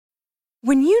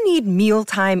When you need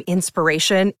mealtime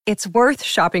inspiration, it's worth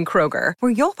shopping Kroger,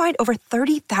 where you'll find over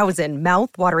 30,000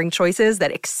 mouth-watering choices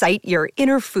that excite your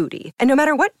inner foodie. And no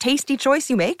matter what tasty choice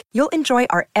you make, you'll enjoy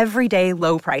our everyday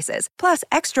low prices, plus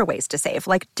extra ways to save,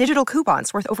 like digital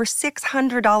coupons worth over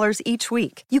 $600 each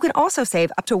week. You can also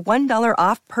save up to $1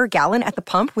 off per gallon at the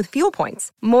pump with fuel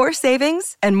points. More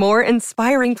savings and more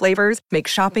inspiring flavors make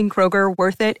shopping Kroger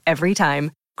worth it every time.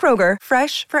 Kroger,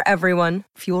 fresh for everyone.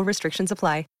 Fuel restrictions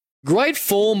apply. Great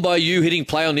form by you hitting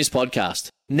play on this podcast.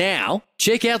 Now,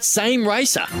 check out Same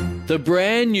Racer, the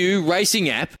brand new racing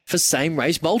app for same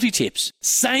race multi-tips.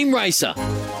 Same Racer.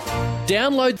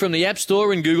 Download from the App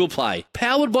Store and Google Play.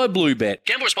 Powered by Bluebet.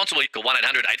 Gamble responsibly. Call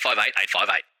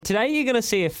 1-800-858-858. Today you're going to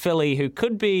see a filly who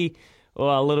could be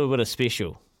a little bit of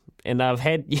special. And I've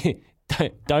had...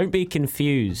 Don't be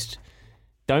confused.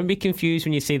 Don't be confused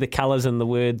when you see the colours and the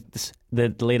words,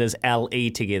 the letters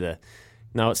L-E together.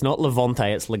 No, it's not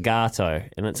Levante, it's Legato,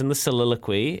 and it's in the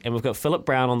soliloquy. And we've got Philip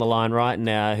Brown on the line right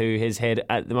now, who has had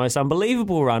the most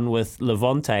unbelievable run with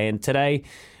Levante. And today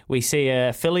we see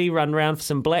a filly run round for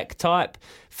some black type.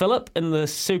 Philip in the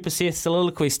Super Seth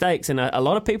Soliloquy Stakes, and a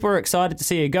lot of people are excited to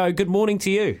see her go. Good morning to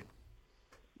you.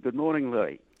 Good morning,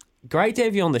 Louis. Great to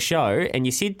have you on the show. And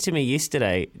you said to me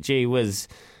yesterday, gee whiz,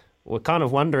 we're kind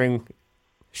of wondering,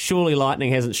 surely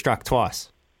lightning hasn't struck twice.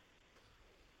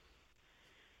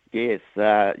 Yes,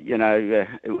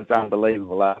 it was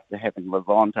unbelievable after having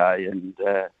Levante, and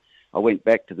I went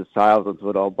back to the sales and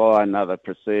thought I'll buy another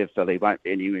Preserve filly. Won't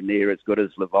be anywhere near as good as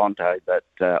Levante, but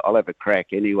I'll have a crack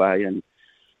anyway. And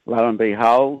lo and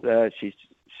behold,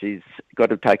 she's got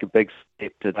to take a big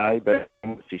step today, but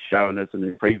she's shown us in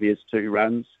the previous two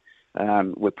runs.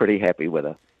 We're pretty happy with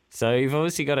her. So you've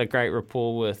obviously got a great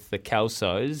rapport with the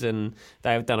Kelsos, and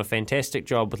they've done a fantastic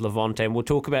job with Levante, and we'll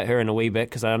talk about her in a wee bit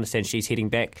because I understand she's heading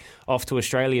back off to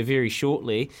Australia very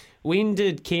shortly. When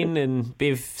did Ken and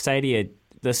Bev say to you,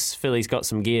 this filly's got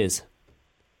some gears?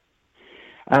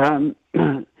 We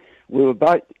were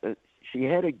both... she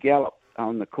had a gallop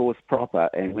on the course proper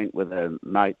and went with a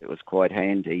mate that was quite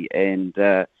handy, and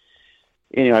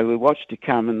anyway, we watched her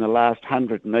come in the last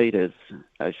 100 metres.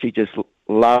 She just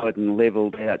lowered and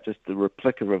levelled out, just the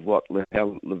replica of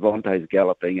how Levante's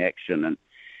galloping action.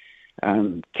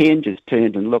 And Ken just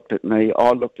turned and looked at me.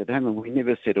 I looked at him, and we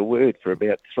never said a word for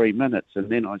about 3 minutes. And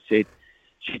then I said,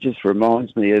 she just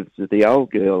reminds me of the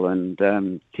old girl. And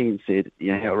Ken said,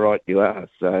 yeah, how right you are.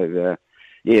 So,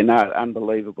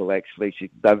 unbelievable, actually.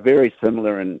 They're very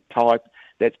similar in type.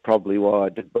 That's probably why I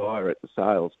did buy her at the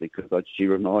sales, because she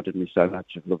reminded me so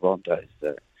much of Levante.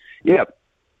 So, yeah.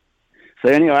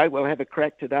 So anyway, we'll have a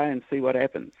crack today and see what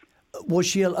happens. Was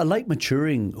she a late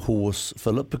maturing horse,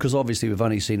 Philip? Because obviously we've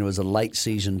only seen her as a late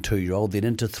season 2-year-old, then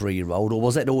into 3-year-old, or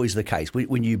was that always the case?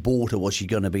 When you bought her, was she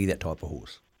going to be that type of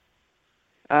horse?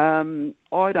 I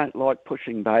don't like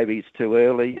pushing babies too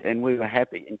early, and we were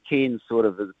happy. And Ken sort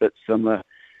of is a bit similar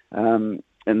in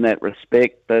that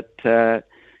respect, but...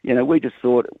 we just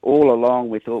thought all along,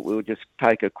 we thought we would just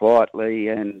take her quietly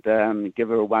and give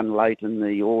her one late in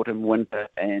the autumn, winter,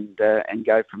 and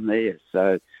go from there.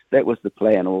 So that was the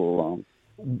plan all along.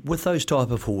 With those type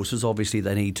of horses, obviously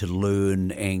they need to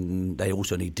learn, and they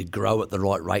also need to grow at the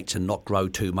right rates and not grow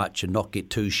too much and not get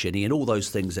too shinny and all those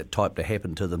things that type to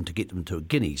happen to them to get them to a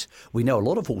Guineas. We know a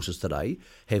lot of horses today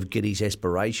have Guineas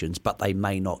aspirations, but they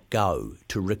may not go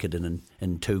to Riccarton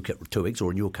in 2 weeks, or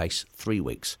in your case, 3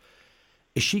 weeks.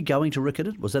 Is she going to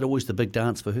Riccarton? Was that always the big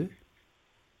dance for her?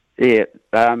 Yeah,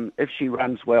 if she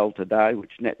runs well today,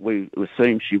 which we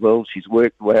assume she will, she's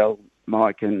worked well,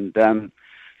 Mike, and that's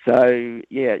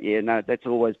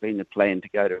always been the plan, to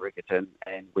go to Riccarton,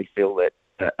 and we feel that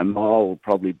a mile will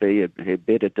probably be her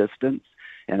better distance,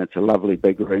 and it's a lovely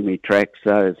big roomy track,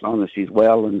 so as long as she's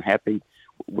well and happy,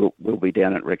 we'll be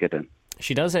down at Riccarton.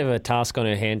 She does have a task on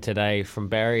her hand today from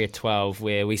barrier 12,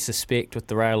 where we suspect with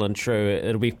the Rail and True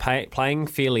it'll be playing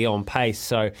fairly on pace.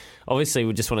 So obviously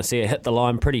we just want to see her hit the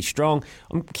line pretty strong.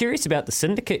 I'm curious about the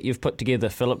syndicate you've put together,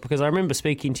 Philip, because I remember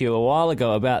speaking to you a while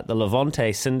ago about the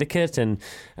Levante syndicate and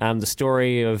the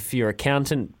story of your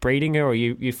accountant breeding her, or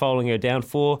you foaling her down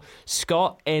for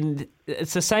Scott, and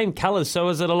it's the same colours. So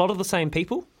is it a lot of the same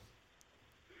people?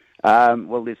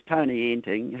 Well, there's Tony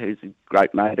Enting, who's a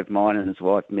great mate of mine, and his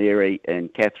wife Mary,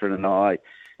 and Catherine and I,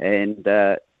 and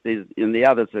the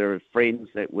others are friends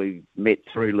that we met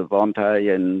through Levante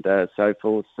and so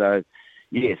forth. So,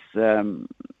 yes, I'm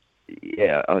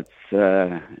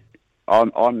the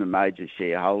major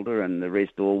shareholder, and the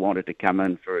rest all wanted to come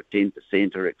in for a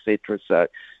 10% or etc. So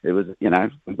it was,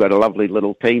 we've got a lovely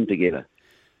little team together.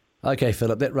 Okay,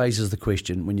 Philip, that raises the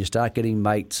question. When you start getting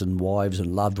mates and wives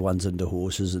and loved ones into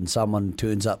horses and someone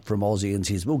turns up from Aussie and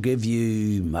says, we'll give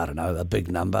you, I don't know, a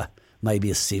big number,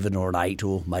 maybe a 7 or an 8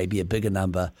 or maybe a bigger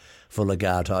number for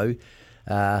Legato,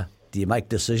 do you make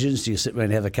decisions? Do you sit around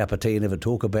and have a cup of tea and have a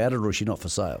talk about it, or is she not for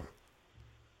sale?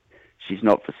 She's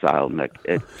not for sale, Nick.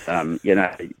 It's,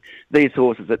 these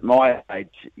horses at my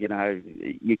age, you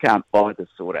can't buy this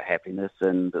sort of happiness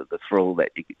and the thrill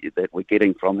that we're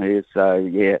getting from her. So,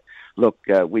 yeah, look,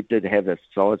 we did have a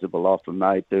sizable offer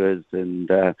made to us, and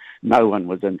no one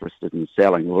was interested in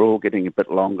selling. We're all getting a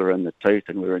bit longer in the tooth,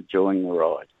 and we're enjoying the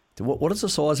ride. What does the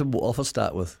sizable offer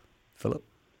start with, Philip?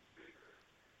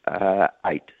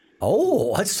 8.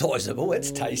 Oh, that's sizable.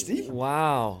 That's tasty.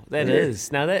 Wow, that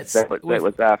is. Now that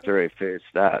was after her first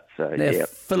start. So now, yeah.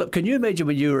 Philip, can you imagine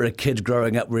when you were a kid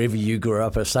growing up, wherever you grew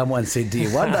up, if someone said to you,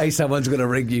 one day someone's going to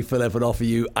ring you, Philip, and offer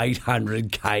you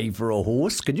 $800K for a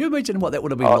horse? Can you imagine what that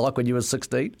would have been like when you were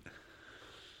 16?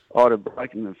 I'd have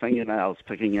broken the fingernails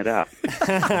picking it up.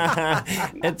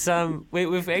 It's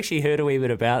we've actually heard a wee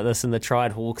bit about this in the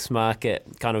Tried Hawks market.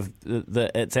 Kind of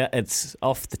it's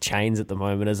off the chains at the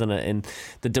moment, isn't it? And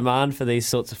the demand for these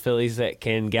sorts of fillies that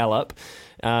can gallop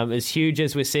is huge,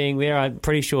 as we're seeing there. I'm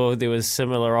pretty sure there was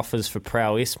similar offers for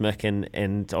Prow Esmick,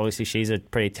 and obviously she's a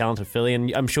pretty talented filly.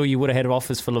 And I'm sure you would have had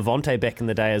offers for Levante back in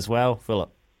the day as well,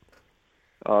 Philip.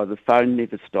 Oh, the phone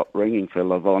never stopped ringing for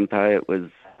Levante. It was.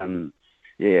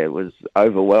 It was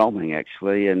overwhelming,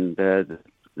 actually, and the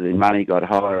money got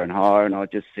higher and higher, and I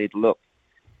just said, look,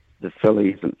 the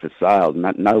filly isn't for sale.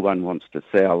 No one wants to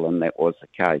sell, and that was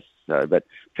the case. So, but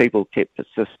people kept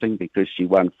persisting because she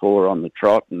won 4 on the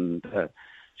trot, and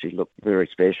she looked very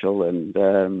special. And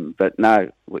but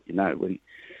no,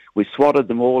 we swatted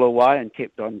them all away and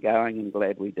kept on going, and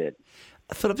glad we did.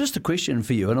 Philip, just a question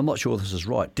for you, and I'm not sure this is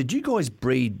right. Did you guys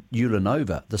breed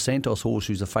Eulanova, the Santos horse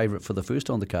who's a favourite for the first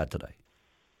on the card today?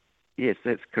 Yes,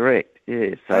 that's correct.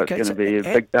 Yeah, so okay, it's going to be a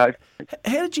big day.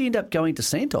 How did you end up going to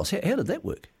Santos? How did that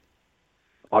work?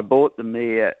 I bought the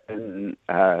mare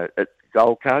at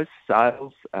Gold Coast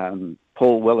sales.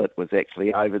 Paul Willett was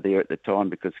actually over there at the time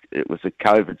because it was a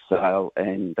COVID sale,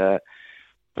 and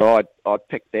so I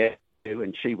picked that too,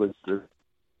 and she was the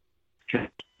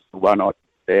one I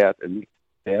picked out, and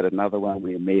out another one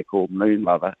with a mare called Moon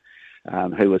Lover,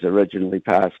 who was originally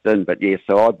passed in. But yeah,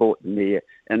 so I bought the mare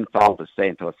in foal to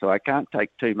Santos, so I can't take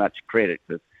too much credit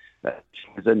because she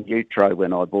was in utero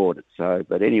when I bought it. So,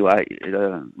 but anyway,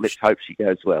 let's hope she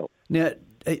goes well. Now,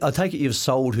 I take it you've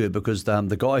sold her because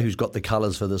the guy who's got the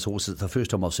colours for this horse, it's the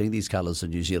first time I've seen these colours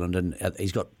in New Zealand, and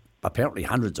he's got apparently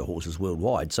hundreds of horses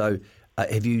worldwide. So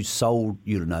have you sold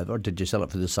Eulanova? Did you sell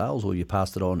it for the sales, or you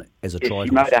passed it on as a trial?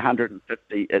 She made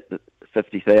 150 at the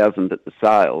 50,000 at the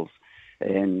sales.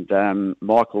 And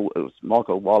Michael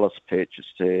Wallace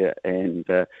purchased her, and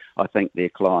I think they're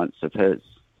clients of his.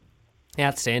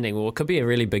 Outstanding. Well, it could be a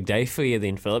really big day for you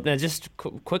then, Philip. Now, just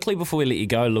quickly before we let you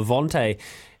go, Levante,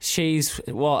 she's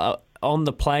on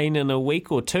the plane in a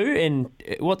week or two, and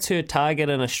what's her target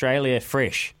in Australia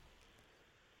fresh?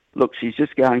 Look, she's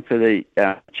just going for the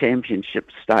championship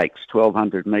stakes,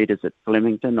 1,200 metres at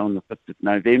Flemington on the 5th of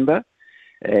November,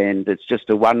 and it's just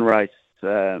a one race.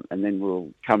 And then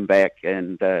we'll come back,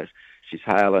 and she's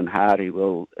hale and hearty.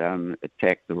 We'll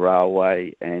attack the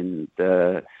railway and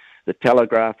the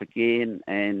Telegraph again,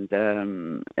 and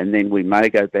then we may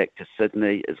go back to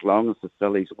Sydney as long as the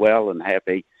filly's well and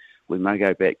happy. We may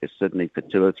go back to Sydney for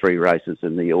 2 or 3 races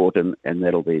in the autumn, and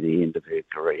that'll be the end of her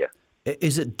career.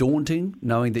 Is it daunting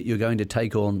knowing that you're going to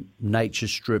take on Nature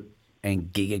Strip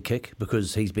and Giga Kick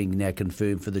because he's being now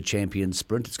confirmed for the Champion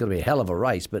Sprint? It's going to be a hell of a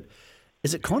race, but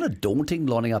is it kind of daunting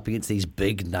lining up against these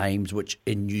big names, which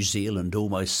in New Zealand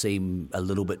almost seem a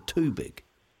little bit too big?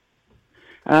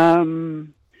 Look,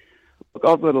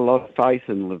 I've got a lot of faith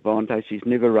in Levante. She's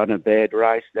never run a bad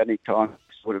race. The only time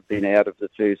she's sort of been out of the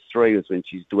first 3 was when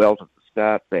she's dwelt at the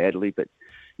start badly, but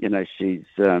she's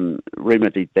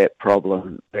remedied that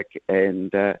problem,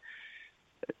 and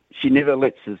she never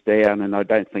lets us down, and I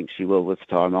don't think she will this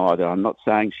time either. I'm not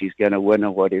saying she's going to win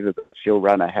or whatever, but she'll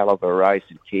run a hell of a race,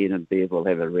 and Ken and Bev will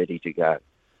have her ready to go.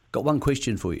 Got one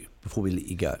question for you before we let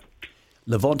you go.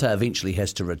 Levante eventually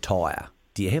has to retire.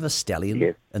 Do you have a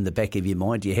stallion in the back of your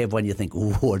mind? Do you have one you think,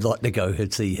 oh, I'd like to go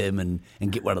and see him and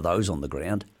get one of those on the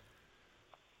ground?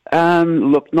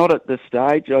 Look, not at this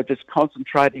stage. I'm just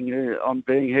concentrating on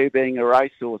being a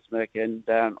racehorse, Mick, and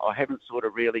I haven't sort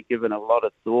of really given a lot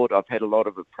of thought. I've had a lot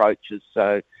of approaches,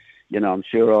 so I'm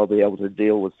sure I'll be able to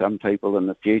deal with some people in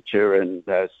the future and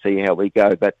see how we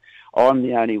go. But I'm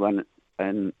the only one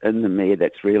in the mare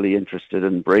that's really interested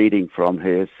in breeding from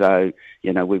her. So,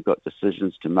 we've got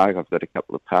decisions to make. I've got a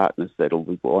couple of partners that'll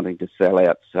be wanting to sell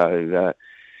out. So,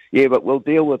 but we'll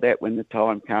deal with that when the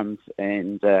time comes,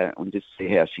 and we'll just see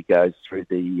how she goes through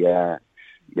the,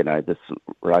 this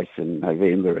race in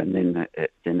November, and then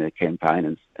the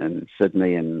campaign in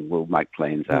Sydney, and we'll make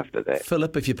plans after that.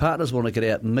 Philip, if your partners want to get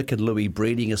out, Mick and Louis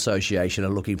Breeding Association are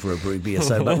looking for a brood mare,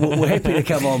 so but we're happy to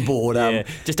come on board.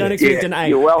 Just don't expect an 8.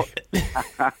 You're welcome.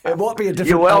 It might be a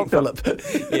different eight, Philip.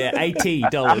 Yeah,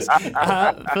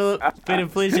 $80. Philip, been a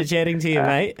pleasure chatting to you,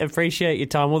 mate. Appreciate your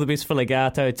time. All the best for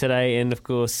Legato today, and of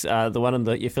course the one in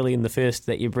your filly in the first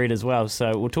that you bred as well.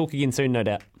 So we'll talk again soon, no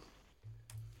doubt.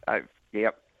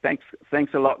 Yep.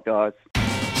 Thanks a lot, guys.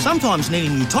 Sometimes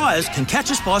needing new tyres can catch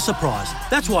us by surprise.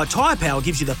 That's why Tyre Power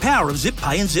gives you the power of Zip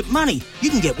Pay and Zip Money. You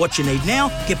can get what you need now,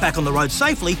 get back on the road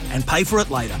safely, and pay for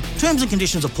it later. Terms and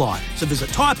conditions apply. So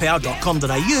visit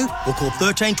tyrepower.com.au or call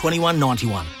 13 21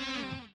 91.